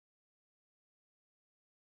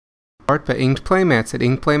Art by Inked Playmats at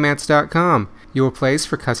inkedplaymats.com, your place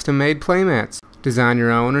for custom-made playmats. Design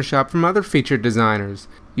your own or shop from other featured designers.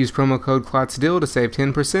 Use promo code KlotzDill to save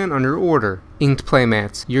 10% on your order. Inked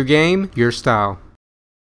Playmats, your game, your style.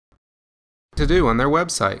 To do on their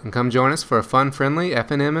website, and come join us for a fun, friendly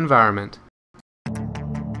F&M environment.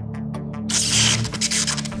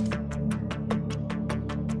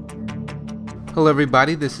 Hello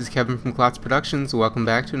everybody, this is Kevin from KlotzProductions. Welcome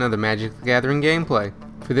back to another Magic the Gathering gameplay.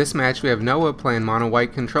 For this match we have Noah playing mono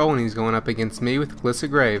white control and he's going up against me with Glissa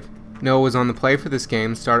Grave. Noah was on the play for this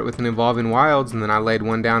game, started with an Evolving Wilds and then I laid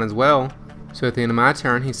one down as well. So at the end of my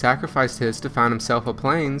turn he sacrificed his to find himself a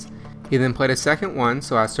Plains. He then played a second one,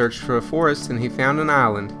 so I searched for a forest and he found an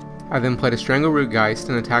island. I then played a Strangleroot Geist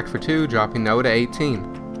and attacked for 2, dropping Noah to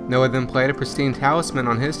 18. Noah then played a Pristine Talisman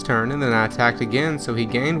on his turn, and then I attacked again, so he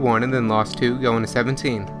gained 1 and then lost 2, going to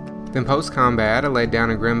 17. Then post-combat, I laid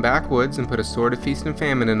down a Grim Backwoods and put a Sword of Feast and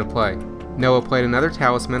Famine into play. Noah played another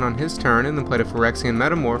Talisman on his turn and then played a Phyrexian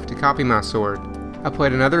Metamorph to copy my sword. I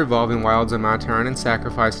played another Evolving Wilds on my turn and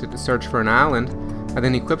sacrificed it to search for an island. I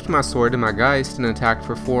then equipped my sword to my Geist and attacked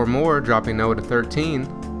for 4 more, dropping Noah to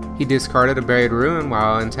 13. He discarded a Buried Ruin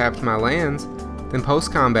while I untapped my lands. Then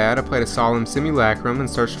post-combat, I played a Solemn Simulacrum and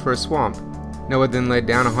searched for a swamp. Noah then laid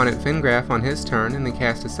down a Haunted Fingraph on his turn and then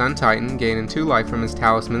cast a Sun Titan, gaining 2 life from his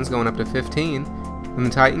talismans, going up to 15. When the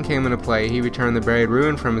Titan came into play, he returned the Buried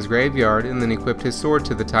Ruin from his graveyard and then equipped his sword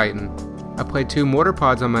to the Titan. I played 2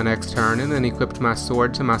 Mortarpods on my next turn and then equipped my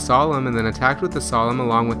sword to my Solemn and then attacked with the Solemn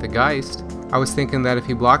along with the Geist. I was thinking that if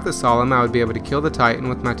he blocked the Solemn, I would be able to kill the Titan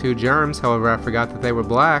with my 2 Germs, however I forgot that they were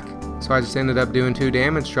black. So I just ended up doing 2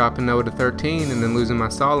 damage, dropping Noah to 13, and then losing my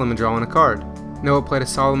Solemn and drawing a card. Noah played a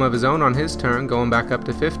Solemn of his own on his turn, going back up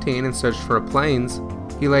to 15 and searched for a Plains.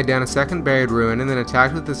 He laid down a second Buried Ruin and then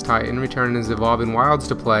attacked with his Titan, returning his Evolving Wilds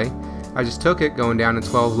to play. I just took it, going down to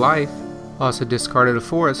 12 life. Also discarded a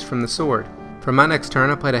Forest from the sword. For my next turn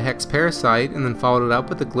I played a Hex Parasite and then followed it up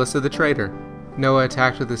with a Glissa the Traitor. Noah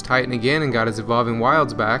attacked with his Titan again and got his Evolving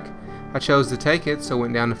Wilds back. I chose to take it, so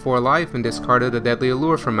went down to 4 life and discarded a Deadly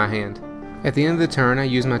Allure from my hand. At the end of the turn, I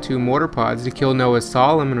used my 2 Mortarpods to kill Noah's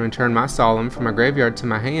Solemn and return my Solemn from my graveyard to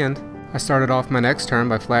my hand. I started off my next turn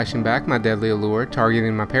by flashing back my Deadly Allure,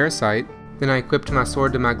 targeting my Parasite. Then I equipped my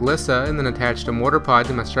sword to my Glissa and then attached a Mortarpod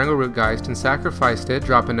to my Strangleroot Geist and sacrificed it,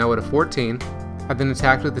 dropping Noah to 14. I then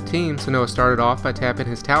attacked with the team, so Noah started off by tapping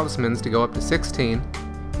his talismans to go up to 16.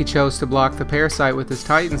 He chose to block the Parasite with his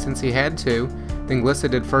Titan since he had to. Then Glissa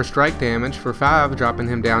did first strike damage for 5, dropping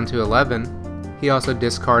him down to 11. He also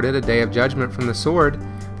discarded a Day of Judgment from the sword.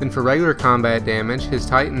 Then for regular combat damage, his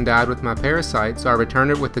Titan died with my Parasite, so I returned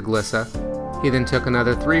it with the Glissa. He then took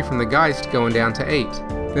another 3 from the Geist, going down to 8.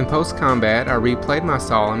 Then post-combat, I replayed my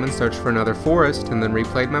Solemn and searched for another Forest, and then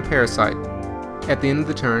replayed my Parasite. At the end of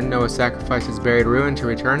the turn, Noah sacrificed his Buried Ruin to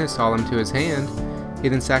return his Solemn to his hand. He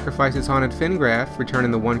then sacrificed his Haunted Fingraph, returning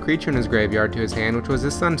the 1 creature in his graveyard to his hand, which was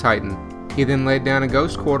his Sun Titan. He then laid down a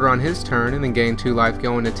Ghost Quarter on his turn and then gained 2 life,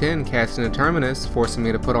 going to 10, casting a Terminus, forcing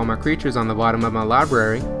me to put all my creatures on the bottom of my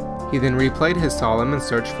library. He then replayed his Solemn and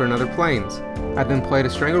searched for another Plains. I then played a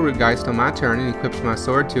Strangleroot Geist on my turn and equipped my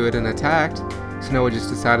sword to it and attacked, so Noah just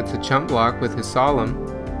decided to chump block with his Solemn.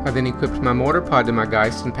 I then equipped my Mortarpod to my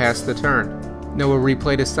Geist and passed the turn. Noah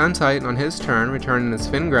replayed his Sun Titan on his turn, returning his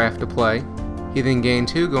Fingraph to play. He then gained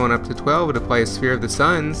 2, going up to 12 to play a Sphere of the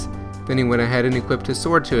Suns. Then he went ahead and equipped his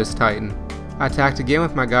sword to his Titan. I attacked again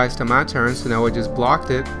with my Geist on my turn, so Noah just blocked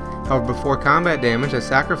it. However, before combat damage, I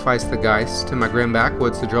sacrificed the Geist to my Grim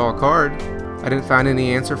Backwoods to draw a card. I didn't find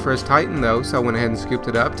any answer for his Titan though, so I went ahead and scooped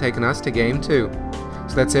it up, taking us to game 2.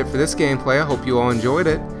 So that's it for this gameplay. I hope you all enjoyed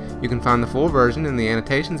it. You can find the full version in the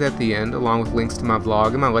annotations at the end, along with links to my vlog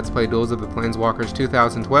and my Let's Play Duels of the Planeswalkers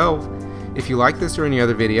 2012. If you like this or any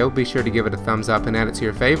other video, be sure to give it a thumbs up and add it to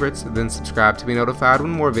your favorites, then subscribe to be notified when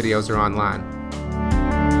more videos are online.